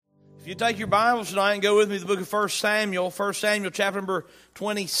If you take your Bibles tonight and go with me to the book of 1 Samuel chapter number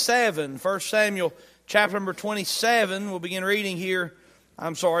 27. 1 Samuel chapter number 27, we'll begin reading here.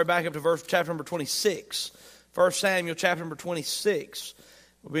 Back up to chapter number 26. 1 Samuel chapter number 26.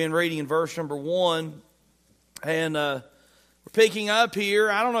 We'll begin reading in verse number 1. And we're picking up here.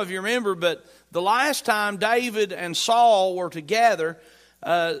 I don't know if you remember, but the last time David and Saul were together,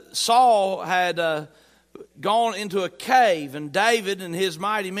 Saul had gone into a cave, and David and his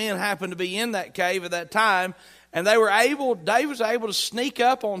mighty men happened to be in that cave at that time, and David was able to sneak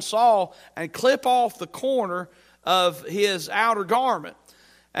up on Saul and clip off the corner of his outer garment.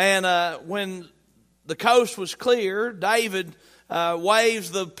 And when the coast was clear, David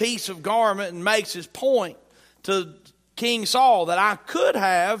waves the piece of garment and makes his point to King Saul that I could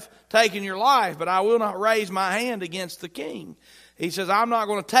have taken your life, but I will not raise my hand against the king. He says, I'm not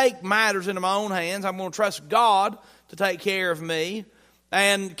going to take matters into my own hands. I'm going to trust God to take care of me.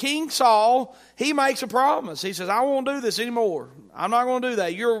 And King Saul, he makes a promise. He says, I won't do this anymore. I'm not going to do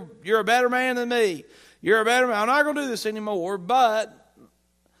that. You're a better man than me. You're a better man. I'm not going to do this anymore. But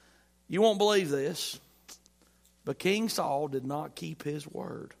you won't believe this. But King Saul did not keep his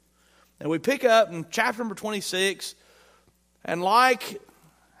word. And we pick up in chapter number 26. And like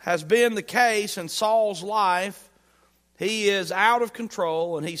has been the case in Saul's life, he is out of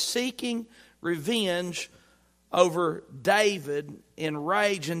control, and he's seeking revenge over David in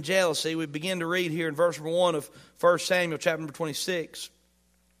rage and jealousy. We begin to read here in verse number 1 of 1 Samuel chapter number 26.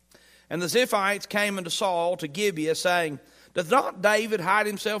 And the Ziphites came unto Saul to Gibeah, saying, Doth not David hide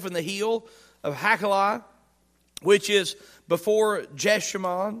himself in the hill of Hachilah, which is before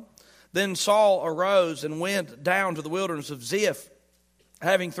Jeshimon? Then Saul arose and went down to the wilderness of Ziph,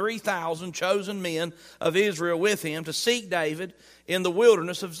 having 3,000 chosen men of Israel with him to seek David in the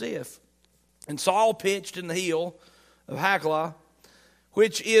wilderness of Ziph. And Saul pitched in the hill of Hachilah,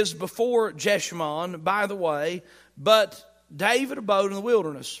 which is before Jeshimon, by the way, but David abode in the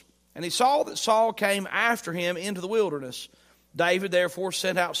wilderness. And he saw that Saul came after him into the wilderness. David therefore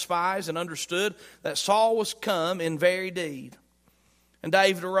sent out spies and understood that Saul was come in very deed. And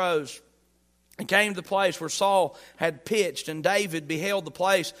David arose and came to the place where Saul had pitched, and David beheld the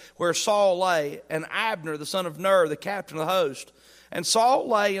place where Saul lay, and Abner the son of Ner, the captain of the host. And Saul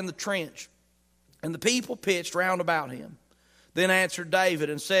lay in the trench, and the people pitched round about him. Then answered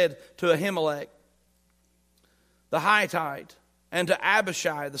David and said to Ahimelech the Hittite, and to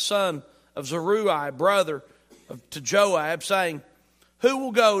Abishai the son of Zeruiah, brother to Joab, saying, Who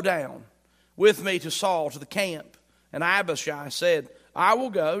will go down with me to Saul to the camp? And Abishai said, I will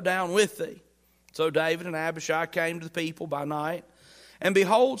go down with thee. So David and Abishai came to the people by night, and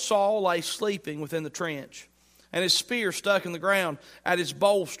behold, Saul lay sleeping within the trench, and his spear stuck in the ground at his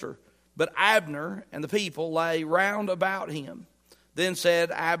bolster. But Abner and the people lay round about him. Then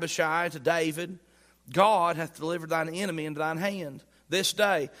said Abishai to David, God hath delivered thine enemy into thine hand this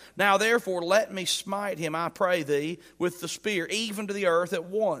day. Now therefore let me smite him, I pray thee, with the spear, even to the earth at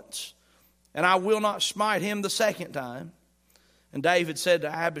once, and I will not smite him the second time. And David said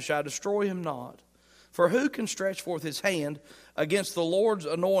to Abishai, Destroy him not. For who can stretch forth his hand against the Lord's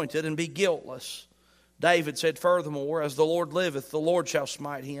anointed and be guiltless? David said furthermore, As the Lord liveth, the Lord shall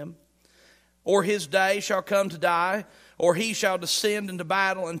smite him. Or his day shall come to die, or he shall descend into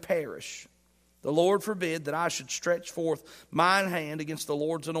battle and perish. The Lord forbid that I should stretch forth mine hand against the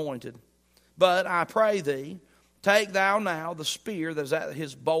Lord's anointed. But I pray thee, take thou now the spear that is at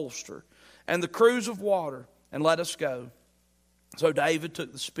his bolster, and the cruse of water, and let us go. So David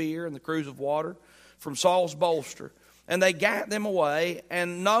took the spear and the cruse of water from Saul's bolster, and they gat them away,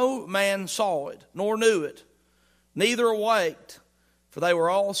 and no man saw it, nor knew it, neither awaked, for they were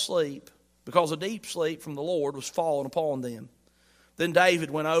all asleep, because a deep sleep from the Lord was fallen upon them. Then David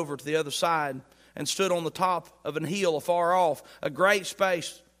went over to the other side, and stood on the top of an hill afar off, a great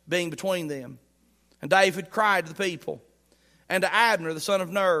space being between them. And David cried to the people, and to Abner the son of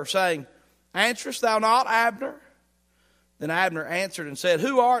Ner, saying, Answerest thou not, Abner? Then Abner answered and said,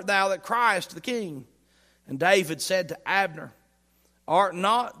 Who art thou that criest to the king? And David said to Abner, Art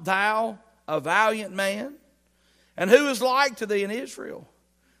not thou a valiant man? And who is like to thee in Israel?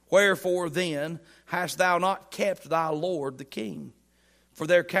 Wherefore then hast thou not kept thy lord the king? For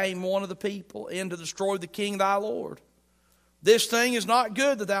there came one of the people in to destroy the king thy lord. This thing is not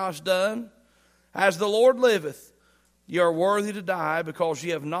good that thou hast done. As the Lord liveth, ye are worthy to die, because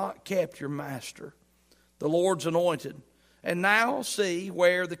ye have not kept your master, the Lord's anointed. And now see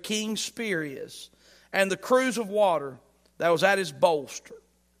where the king's spear is, and the cruse of water that was at his bolster.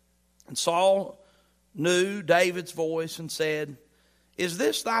 And Saul knew David's voice and said, Is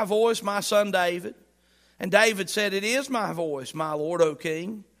this thy voice, my son David? And David said, It is my voice, my lord, O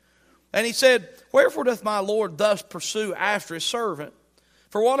king. And he said, Wherefore doth my Lord thus pursue after his servant?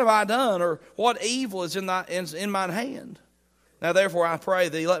 For what have I done, or what evil is in mine hand? Now therefore I pray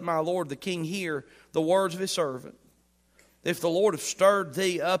thee, let my Lord the king hear the words of his servant. If the Lord have stirred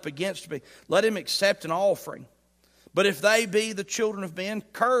thee up against me, let him accept an offering. But if they be the children of men,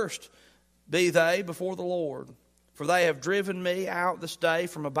 cursed be they before the Lord. For they have driven me out this day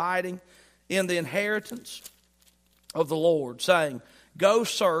from abiding in the inheritance of the Lord, saying, Go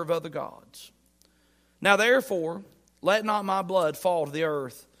serve other gods. Now therefore, let not my blood fall to the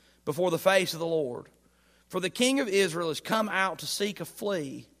earth before the face of the Lord. For the king of Israel is come out to seek a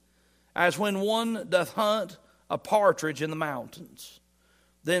flea, as when one doth hunt a partridge in the mountains.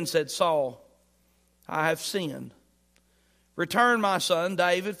 Then said Saul, I have sinned. Return, my son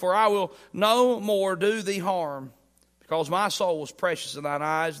David, for I will no more do thee harm, because my soul was precious in thine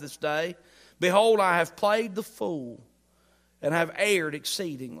eyes this day. Behold, I have played the fool, and have erred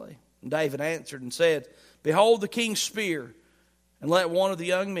exceedingly. And David answered and said, Behold the king's spear, and let one of the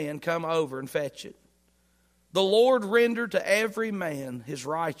young men come over and fetch it. The Lord render to every man his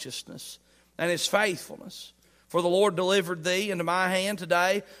righteousness and his faithfulness. For the Lord delivered thee into my hand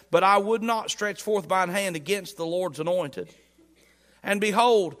today, but I would not stretch forth mine hand against the Lord's anointed. And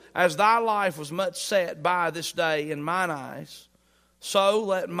behold, as thy life was much set by this day in mine eyes, so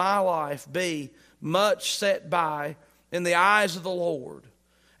let my life be much set by in the eyes of the Lord,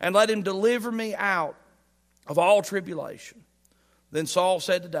 and let him deliver me out of all tribulation. Then Saul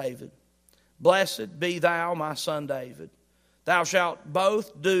said to David, Blessed be thou, my son David. Thou shalt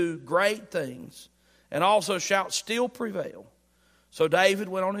both do great things, and also shalt still prevail. So David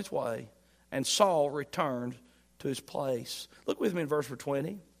went on his way, and Saul returned to his place. Look with me in verse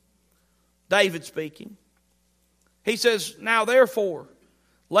 20. David speaking. He says, Now therefore,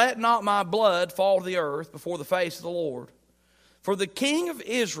 let not my blood fall to the earth before the face of the Lord. For the king of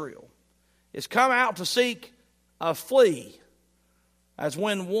Israel is come out to seek a flea, as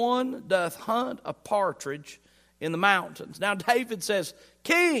when one doth hunt a partridge in the mountains. Now David says,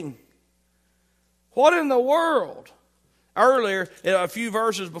 King, what in the world? Earlier, a few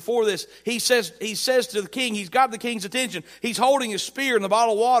verses before this, he says to the king, he's got the king's attention. He's holding his spear and the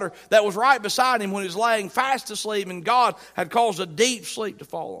bottle of water that was right beside him when he was laying fast asleep, and God had caused a deep sleep to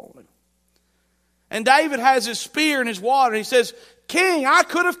fall on him. And David has his spear and his water, and he says, King, I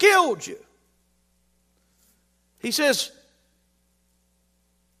could have killed you. He says,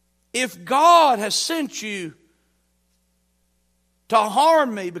 if God has sent you to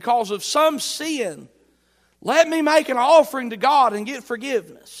harm me because of some sin, let me make an offering to God and get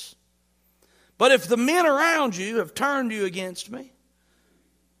forgiveness. But if the men around you have turned you against me,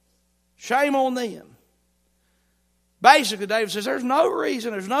 shame on them. Basically, David says, there's no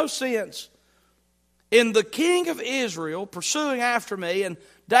reason, there's no sense in the king of Israel pursuing after me. And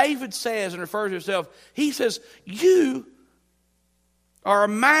David says, and refers to himself, he says, you are a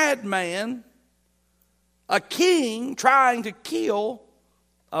madman, a king trying to kill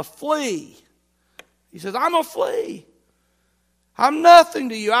a flea. He says, I'm a flea. I'm nothing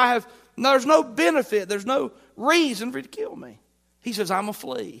to you. There's no benefit. There's no reason for you to kill me. He says, I'm a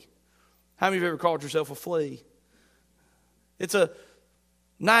flea. How many of you have ever called yourself a flea? It's a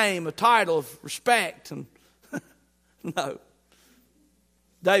name, a title of respect. And no.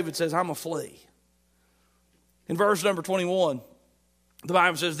 David says, I'm a flea. In verse number 21, the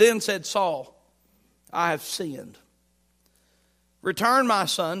Bible says, Then said Saul, I have sinned. Return, my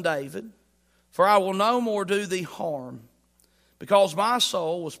son David, for I will no more do thee harm, because my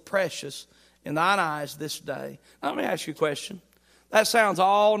soul was precious in thine eyes this day. Now, let me ask you a question. That sounds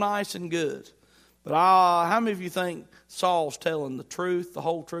all nice and good. But how many of you think Saul's telling the truth, the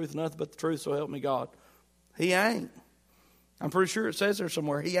whole truth, nothing but the truth, so help me God? He ain't. I'm pretty sure it says there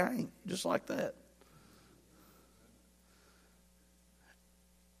somewhere, he ain't. Just like that.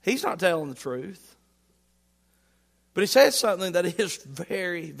 He's not telling the truth. But he says something that is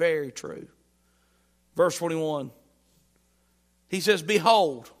very, very true. Verse 21. He says,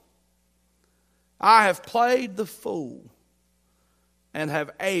 Behold, I have played the fool and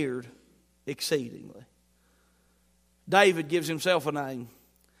have erred exceedingly. David gives himself a name.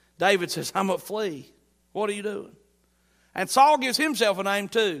 David says, I'm a flea. What are you doing? And Saul gives himself a name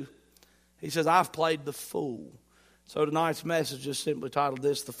too. He says, I've played the fool. So tonight's message is simply titled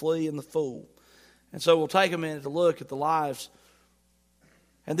this, The Flea and the Fool. And so we'll take a minute to look at the lives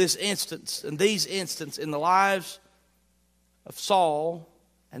and these instances in the lives of Saul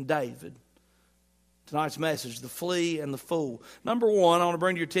and David. Tonight's message, the flea and the fool. Number one, I want to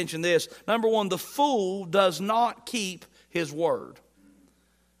bring to your attention this. Number one, the fool does not keep his word.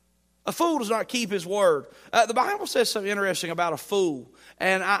 A fool does not keep his word. The Bible says something interesting about a fool.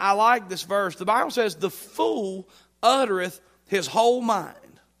 And I like this verse. The Bible says, the fool uttereth his whole mind.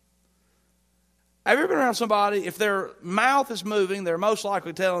 Have you ever been around somebody, if their mouth is moving, they're most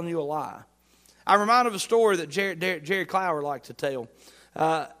likely telling you a lie? I'm reminded of a story that Jerry Clower liked to tell.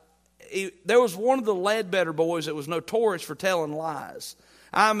 There was one of the Ledbetter boys that was notorious for telling lies.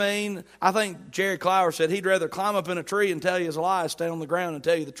 I mean, I think Jerry Clower said he'd rather climb up in a tree and tell you his lies, stay on the ground and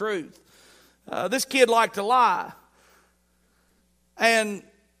tell you the truth. This kid liked to lie. And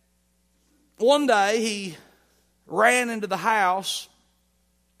one day he ran into the house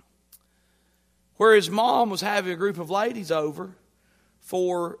where his mom was having a group of ladies over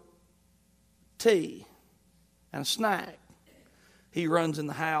for tea and a snack. He runs in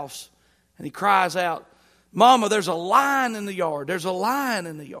the house and he cries out, "Mama, there's a lion in the yard. There's a lion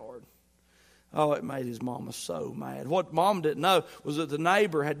in the yard." Oh, it made his mama so mad. What Mom didn't know was that the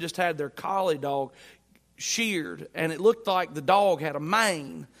neighbor had just had their collie dog sheared, and it looked like the dog had a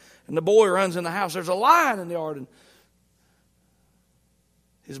mane. And the boy runs in the house, "There's a lion in the yard." And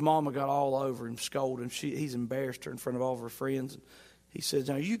his mama got all over him, scolded him. He's embarrassed her in front of all of her friends. And he says,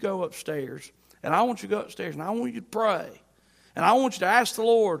 "Now you go upstairs, and I want you to go upstairs, and I want you to pray. And I want you to ask the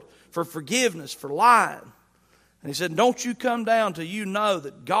Lord for forgiveness for lying." And he said, "Don't you come down till you know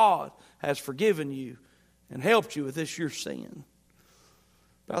that God has forgiven you and helped you with this your sin."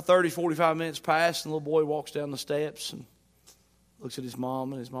 About 30, 45 minutes pass, and the little boy walks down the steps and looks at his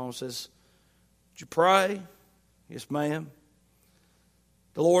mom, and his mom says, "Did you pray?" "Yes, ma'am."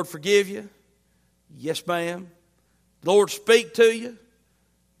 "The Lord forgive you?" "Yes, ma'am." "The Lord speak to you?"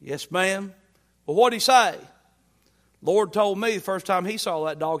 "Yes, ma'am." "Well, what'd he say?" "Lord told me the first time he saw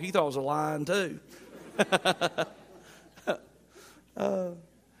that dog, he thought it was a lion too."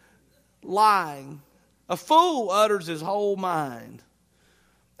 Lying. A fool utters his whole mind.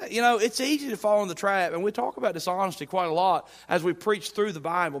 You know, it's easy to fall in the trap, and we talk about dishonesty quite a lot as we preach through the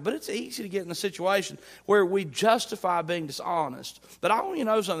Bible, but it's easy to get in a situation where we justify being dishonest. But I want you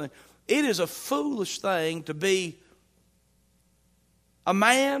to know something. It is a foolish thing to be a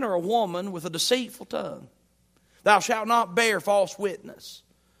man or a woman with a deceitful tongue. Thou shalt not bear false witness.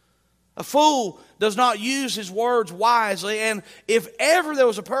 A fool does not use his words wisely, and if ever there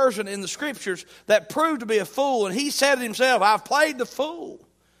was a person in the Scriptures that proved to be a fool, and he said it himself, "I've played the fool,"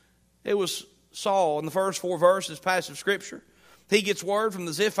 it was Saul. In the first 4 verses, passage of Scripture, he gets word from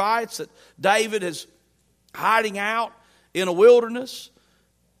the Ziphites that David is hiding out in a wilderness.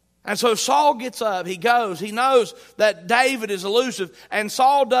 And so Saul gets up, he goes, he knows that David is elusive, and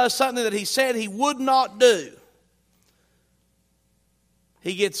Saul does something that he said he would not do.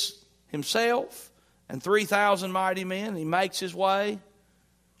 He gets himself and 3,000 mighty men, and he makes his way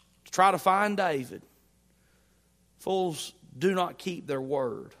to try to find David. Fools do not keep their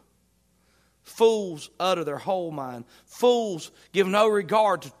word. Fools utter their whole mind. Fools give no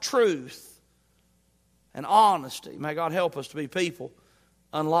regard to truth and honesty. May God help us to be people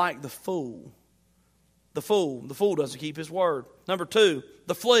unlike the fool. The fool doesn't keep his word. Number 2,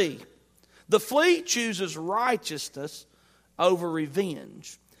 the flea. The flea chooses righteousness over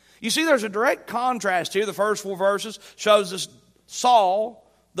revenge. You see, there's a direct contrast here. The first 4 verses shows us Saul,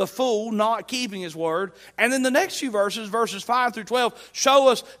 the fool, not keeping his word. And then the next few verses, verses 5 through 12, show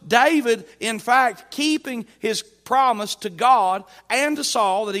us David, in fact, keeping his promise to God and to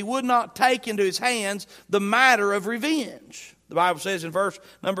Saul that he would not take into his hands the matter of revenge. The Bible says in verse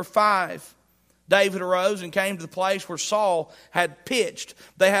number 5, David arose and came to the place where Saul had pitched.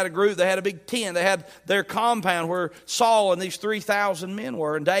 They had a group, they had a big tent, they had their compound where Saul and these 3,000 men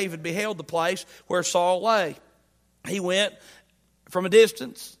were. And David beheld the place where Saul lay. He went from a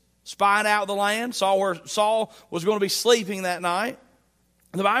distance, spied out the land, saw where Saul was going to be sleeping that night.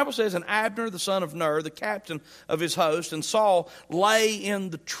 And the Bible says, and Abner the son of Ner, the captain of his host, and Saul lay in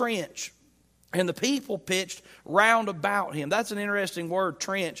the trench. And the people pitched round about him. That's an interesting word,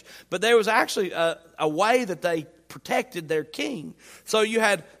 trench. But there was actually a way that they protected their king. So you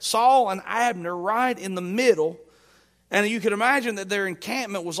had Saul and Abner right in the middle. And you could imagine that their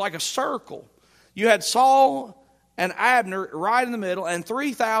encampment was like a circle. You had Saul and Abner right in the middle, and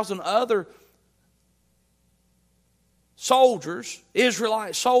 3,000 other soldiers,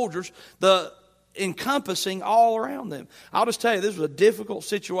 Israelite soldiers, encompassing all around them. I'll just tell you, this was a difficult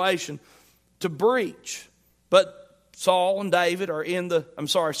situation to breach. But Saul and Abner are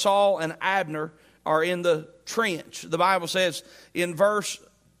in the trench. The Bible says in verse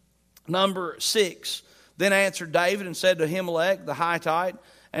number 6, then answered David and said to Ahimelech the Hittite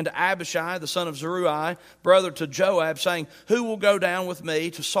and to Abishai, the son of Zeruiah, brother to Joab, saying, Who will go down with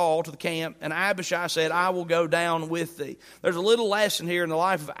me to Saul to the camp? And Abishai said, I will go down with thee. There's a little lesson here in the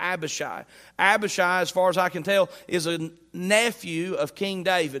life of Abishai. Abishai, as far as I can tell, is a nephew of King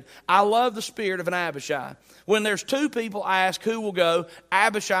David. I love the spirit of an Abishai. When there's two people ask who will go,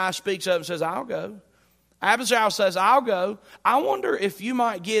 Abishai speaks up and says, I'll go. Abishai says, I'll go. I wonder if you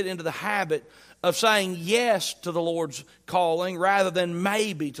might get into the habit of saying yes to the Lord's calling rather than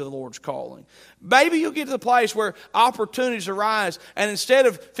maybe to the Lord's calling. Maybe you'll get to the place where opportunities arise, and instead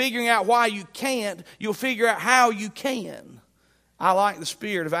of figuring out why you can't, you'll figure out how you can. I like the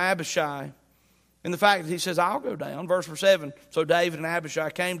spirit of Abishai and the fact that he says, I'll go down. Verse 7, so David and Abishai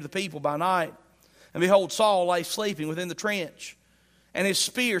came to the people by night, and behold, Saul lay sleeping within the trench, and his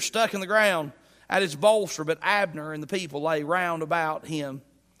spear stuck in the ground at its bolster, but Abner and the people lay round about him.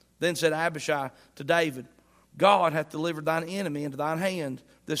 Then said Abishai to David, God hath delivered thine enemy into thine hand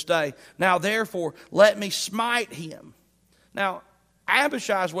this day. Now therefore let me smite him. Now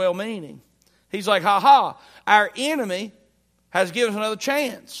Abishai's well-meaning. He's like, our enemy has given us another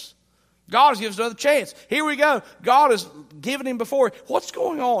chance. God has given us another chance. Here we go. God has given him before. What's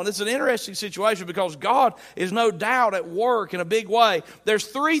going on? It's an interesting situation because God is no doubt at work in a big way. There's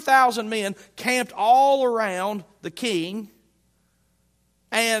 3,000 men camped all around the king.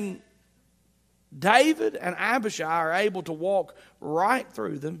 And David and Abishai are able to walk right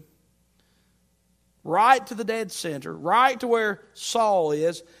through them, right to the dead center, right to where Saul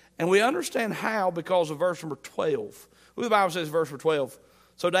is. And we understand how because of verse number 12. Look what the Bible says in verse number 12.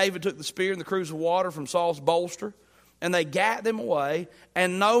 So David took the spear and the cruse of water from Saul's bolster, and they gat them away,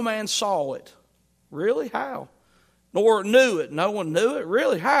 and no man saw it. Really? How? Nor knew it. No one knew it?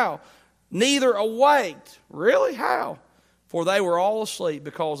 Really? How? Neither awaked. Really? How? For they were all asleep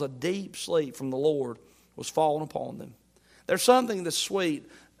because a deep sleep from the Lord was fallen upon them. There's something that's sweet.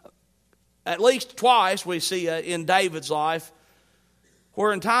 At least twice we see in David's life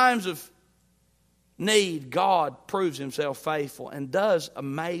where in times of need, God proves himself faithful and does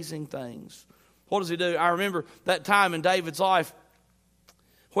amazing things. What does he do? I remember that time in David's life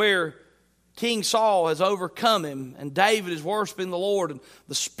where King Saul has overcome him, and David is worshiping the Lord, and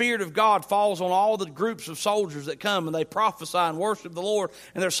the Spirit of God falls on all the groups of soldiers that come, and they prophesy and worship the Lord,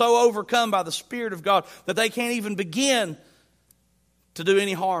 and they're so overcome by the Spirit of God that they can't even begin to do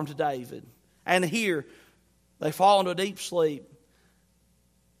any harm to David. And here, they fall into a deep sleep,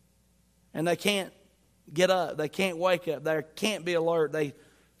 and they can't get up, they can't wake up, they can't be alert, they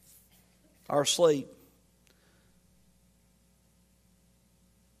are asleep.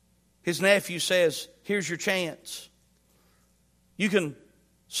 His nephew says, here's your chance. You can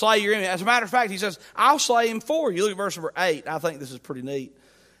slay your enemy. As a matter of fact, he says, I'll slay him for you. Look at verse number 8. I think this is pretty neat.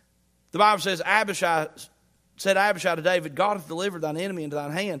 The Bible says, Abishai to David, God hath delivered thine enemy into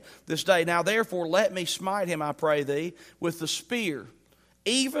thine hand this day. Now therefore let me smite him, I pray thee, with the spear,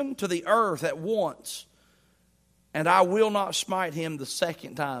 even to the earth at once, and I will not smite him the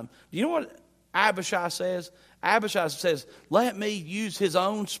second time. Do you know what Abishai says? Abishai says, let me use his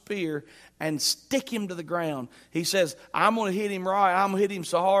own spear and stick him to the ground. He says, I'm going to hit him right. I'm going to hit him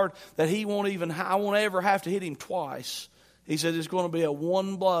so hard that I won't ever have to hit him twice. He says, it's going to be a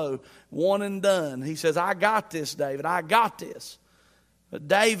one blow, one and done. He says, I got this, David. I got this. But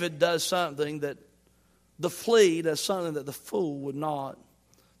David does something that the flea does something that the fool would not.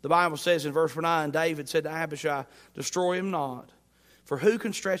 The Bible says in verse 9, David said to Abishai, destroy him not. For who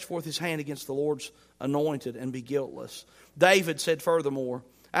can stretch forth his hand against the Lord's anointed and be guiltless? David said furthermore,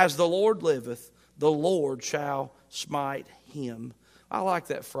 as the Lord liveth, the Lord shall smite him. I like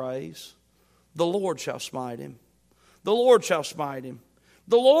that phrase. The Lord shall smite him. The Lord shall smite him.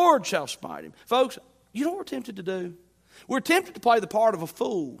 The Lord shall smite him. Folks, you know what we're tempted to do? We're tempted to play the part of a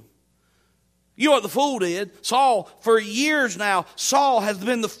fool. You know what the fool did? Saul, for years now, Saul has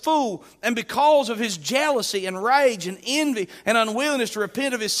been the fool. And because of his jealousy and rage and envy and unwillingness to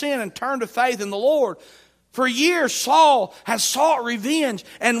repent of his sin and turn to faith in the Lord, for years Saul has sought revenge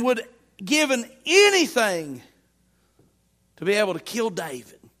and would given anything to be able to kill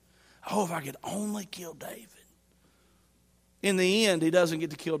David. Oh, if I could only kill David. In the end, he doesn't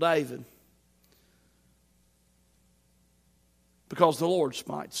get to kill David because the Lord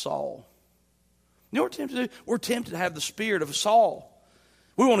smites Saul. You know what we're tempted to do? We're tempted to have the spirit of Saul.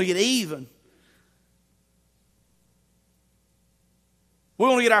 We want to get even. We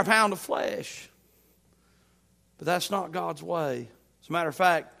want to get our pound of flesh. But that's not God's way. As a matter of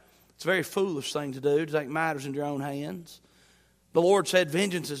fact, it's a very foolish thing to do, to take matters into your own hands. The Lord said,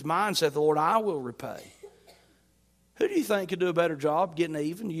 vengeance is mine, saith the Lord, I will repay. Who do you think could do a better job getting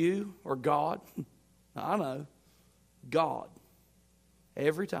even, you or God? I know. God.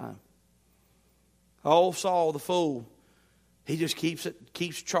 Every time. Oh, Saul, the fool, he just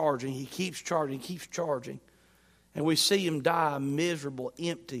keeps charging. He keeps charging. He keeps charging. And we see him die miserable,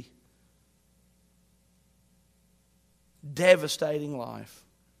 empty, devastating life.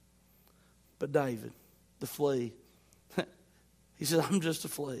 But David, the flea, he said, I'm just a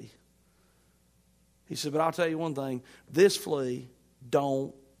flea. He said, but I'll tell you one thing. This flea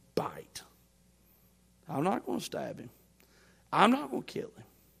don't bite. I'm not going to stab him. I'm not going to kill him.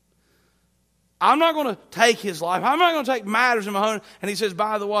 I'm not going to take his life. I'm not going to take matters in my own. And he says,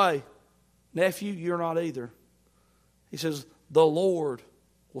 by the way, nephew, you're not either. He says, the Lord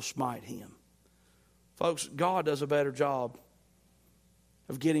will smite him. Folks, God does a better job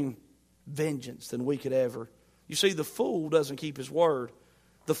of getting vengeance than we could ever. You see, the fool doesn't keep his word.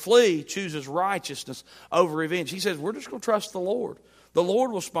 The flea chooses righteousness over revenge. He says, we're just going to trust the Lord. The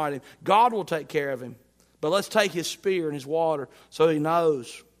Lord will smite him. God will take care of him. But let's take his spear and his water so he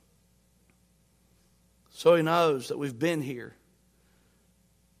knows. So he knows that we've been here.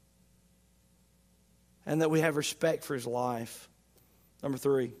 And that we have respect for his life. Number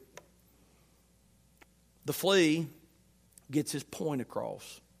 3. The flea gets his point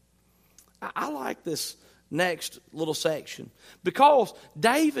across. I like this next little section because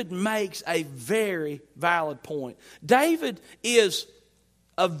David makes a very valid point. David is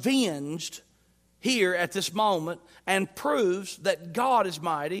avenged here at this moment and proves that God is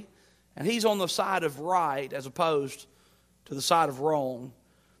mighty and he's on the side of right as opposed to the side of wrong.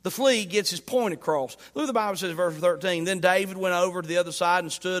 The flea gets his point across. Look what the Bible says in verse 13. Then David went over to the other side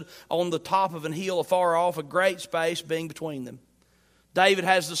and stood on the top of an hill afar off, a great space being between them. David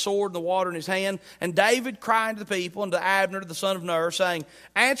has the sword and the water in his hand, and David cried to the people and to Abner, the son of Ner, saying,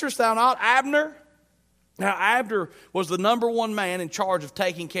 Answerest thou not, Abner? Now Abner was the number one man in charge of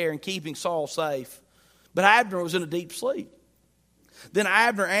taking care and keeping Saul safe. But Abner was in a deep sleep. Then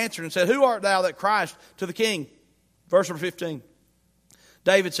Abner answered and said, Who art thou that criest to the king? Verse number 15.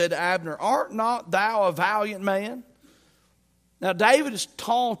 David said to Abner, Art not thou a valiant man? Now David is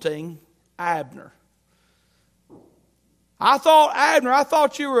taunting Abner. I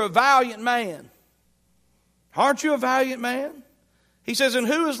thought you were a valiant man. Aren't you a valiant man? He says, and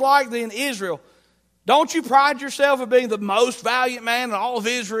who is like thee in Israel? Don't you pride yourself of being the most valiant man in all of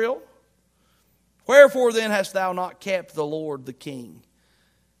Israel? Wherefore then hast thou not kept the Lord the king?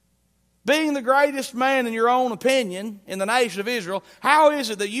 Being the greatest man in your own opinion in the nation of Israel, how is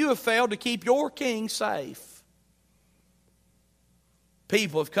it that you have failed to keep your king safe?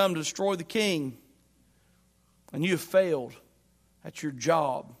 People have come to destroy the king, and you have failed at your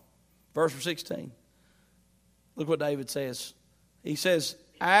job. Verse 16. Look what David says. He says,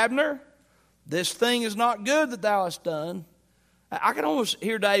 Abner, this thing is not good that thou hast done. I can almost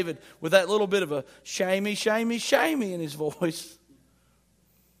hear David with that little bit of a shamey, shamey, shamey in his voice.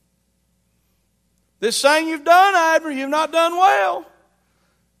 This thing you've done, Abner, you've not done well. He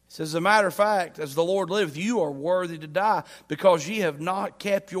says, as a matter of fact, as the Lord liveth, you are worthy to die because ye have not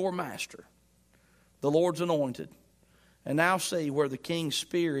kept your master, the Lord's anointed. And now see where the king's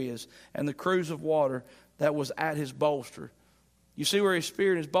spear is and the cruse of water that was at his bolster. You see where his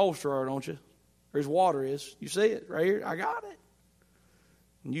spear and his bolster are, don't you? Where his water is. You see it right here? I got it.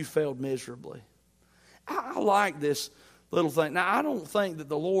 And you failed miserably. I like this little thing. Now, I don't think that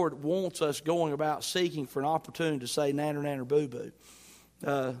the Lord wants us going about seeking for an opportunity to say nanner, nanner, boo-boo.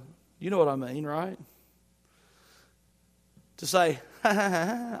 You know what I mean, right? To say, ha, ha, ha,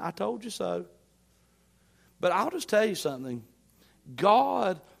 ha, I told you so. But I'll just tell you something.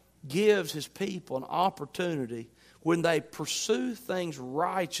 God gives his people an opportunity when they pursue things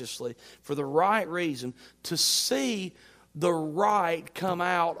righteously for the right reason to see the right come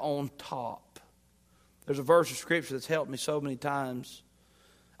out on top. There's a verse of Scripture that's helped me so many times.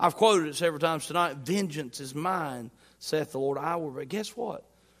 I've quoted it several times tonight. Vengeance is mine, saith the Lord. I will. But guess what?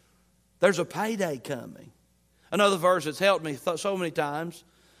 There's a payday coming. Another verse that's helped me so many times.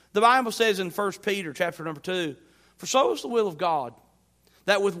 The Bible says in 1 Peter chapter number 2, For so is the will of God,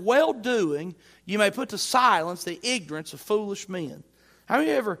 that with well-doing you may put to silence the ignorance of foolish men. Have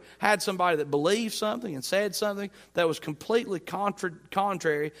you ever had somebody that believed something and said something that was completely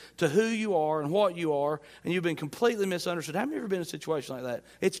contrary to who you are and what you are, and you've been completely misunderstood? Have you ever been in a situation like that?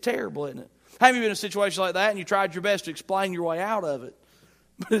 It's terrible, isn't it? Have you been in a situation like that and you tried your best to explain your way out of it,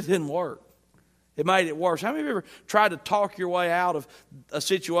 but it didn't work? It made it worse. How many of you ever tried to talk your way out of a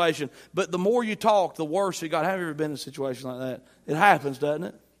situation, but the more you talk, the worse it got? Have you ever been in a situation like that? It happens, doesn't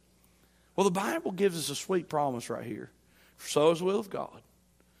it? Well, the Bible gives us a sweet promise right here. So is the will of God,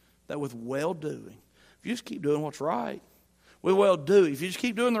 that with well-doing, if you just keep doing what's right, with well-doing. If you just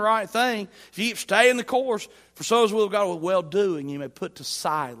keep doing the right thing, if you keep staying the course, for so is the will of God with well-doing, you may put to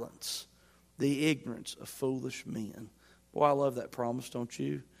silence the ignorance of foolish men. Boy, I love that promise, don't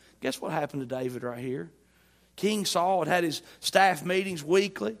you? Guess what happened to David right here? King Saul had his staff meetings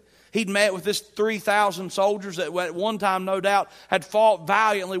weekly. He'd met with this 3,000 soldiers that at one time, no doubt, had fought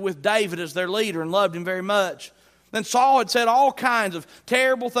valiantly with David as their leader and loved him very much. Then Saul had said all kinds of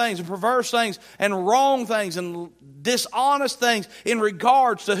terrible things and perverse things and wrong things and dishonest things in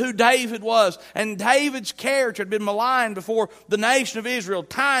regards to who David was. And David's character had been maligned before the nation of Israel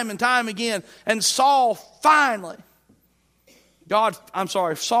time and time again. And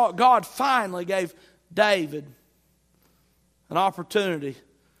God finally gave David an opportunity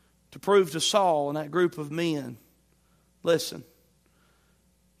to prove to Saul and that group of men, listen,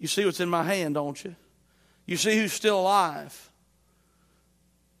 you see what's in my hand, don't you? You see who's still alive.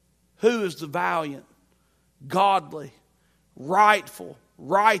 Who is the valiant, godly, rightful,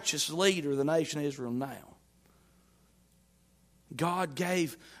 righteous leader of the nation of Israel now? God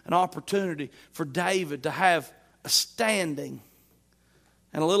gave an opportunity for David to have a standing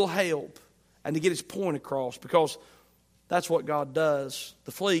and a little help and to get his point across, because that's what God does.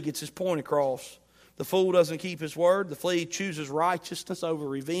 The flea gets his point across. The fool doesn't keep his word. The flea chooses righteousness over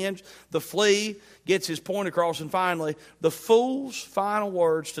revenge. The flea gets his point across. And finally, the fool's final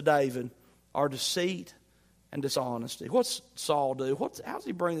words to David are deceit and dishonesty. What's Saul do? How does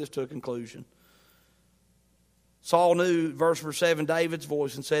he bring this to a conclusion? Saul knew, verse 7, David's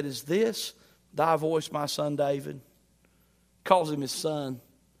voice and said, "Is this thy voice, my son David?" Calls him his son.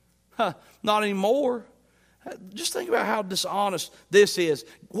 Not anymore. Just think about how dishonest this is.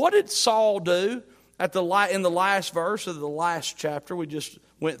 What did Saul do in the last verse of the last chapter we just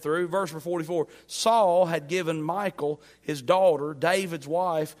went through? Verse 44. Saul had given Michal, his daughter, David's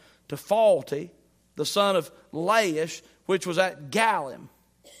wife, to Phalti, the son of Laish, which was at Galim.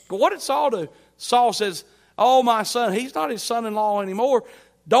 But what did Saul do? Saul says, "Oh, my son," he's not his son-in-law anymore.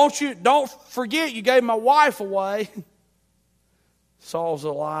 Don't forget you gave my wife away." Saul's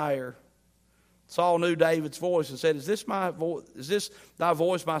a liar. Saul knew David's voice and said, "Is this thy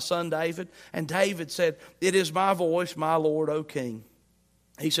voice, my son David?" And David said, "It is my voice, my Lord, O king."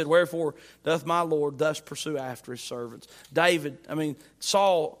 He said, "Wherefore doth my Lord thus pursue after his servants?"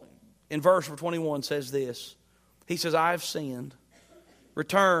 Saul, in verse 21, says this. He says, "I have sinned.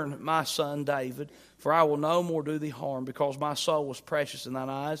 Return, my son David, for I will no more do thee harm, because my soul was precious in thine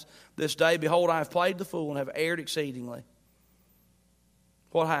eyes. This day, behold, I have played the fool and have erred exceedingly."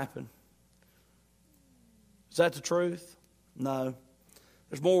 What happened? Is that the truth? No.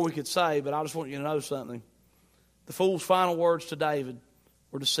 There's more we could say, but I just want you to know something. The fool's final words to David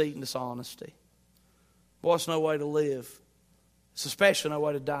were deceit and dishonesty. Boy, it's no way to live. It's especially no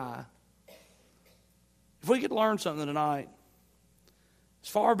way to die. If we could learn something tonight, it's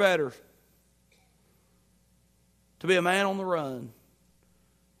far better to be a man on the run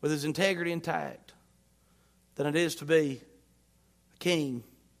with his integrity intact than it is to be a king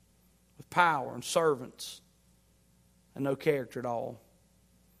with power and servants and no character at all.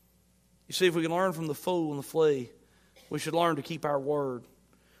 You see, if we can learn from the fool and the flea, we should learn to keep our word.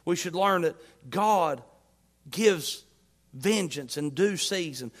 We should learn that God gives vengeance in due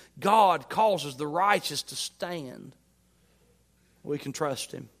season. God causes the righteous to stand. We can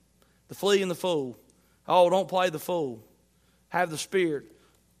trust Him. The flea and the fool. Oh, don't play the fool. Have the spirit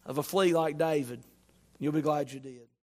of a flea like David. You'll be glad you did.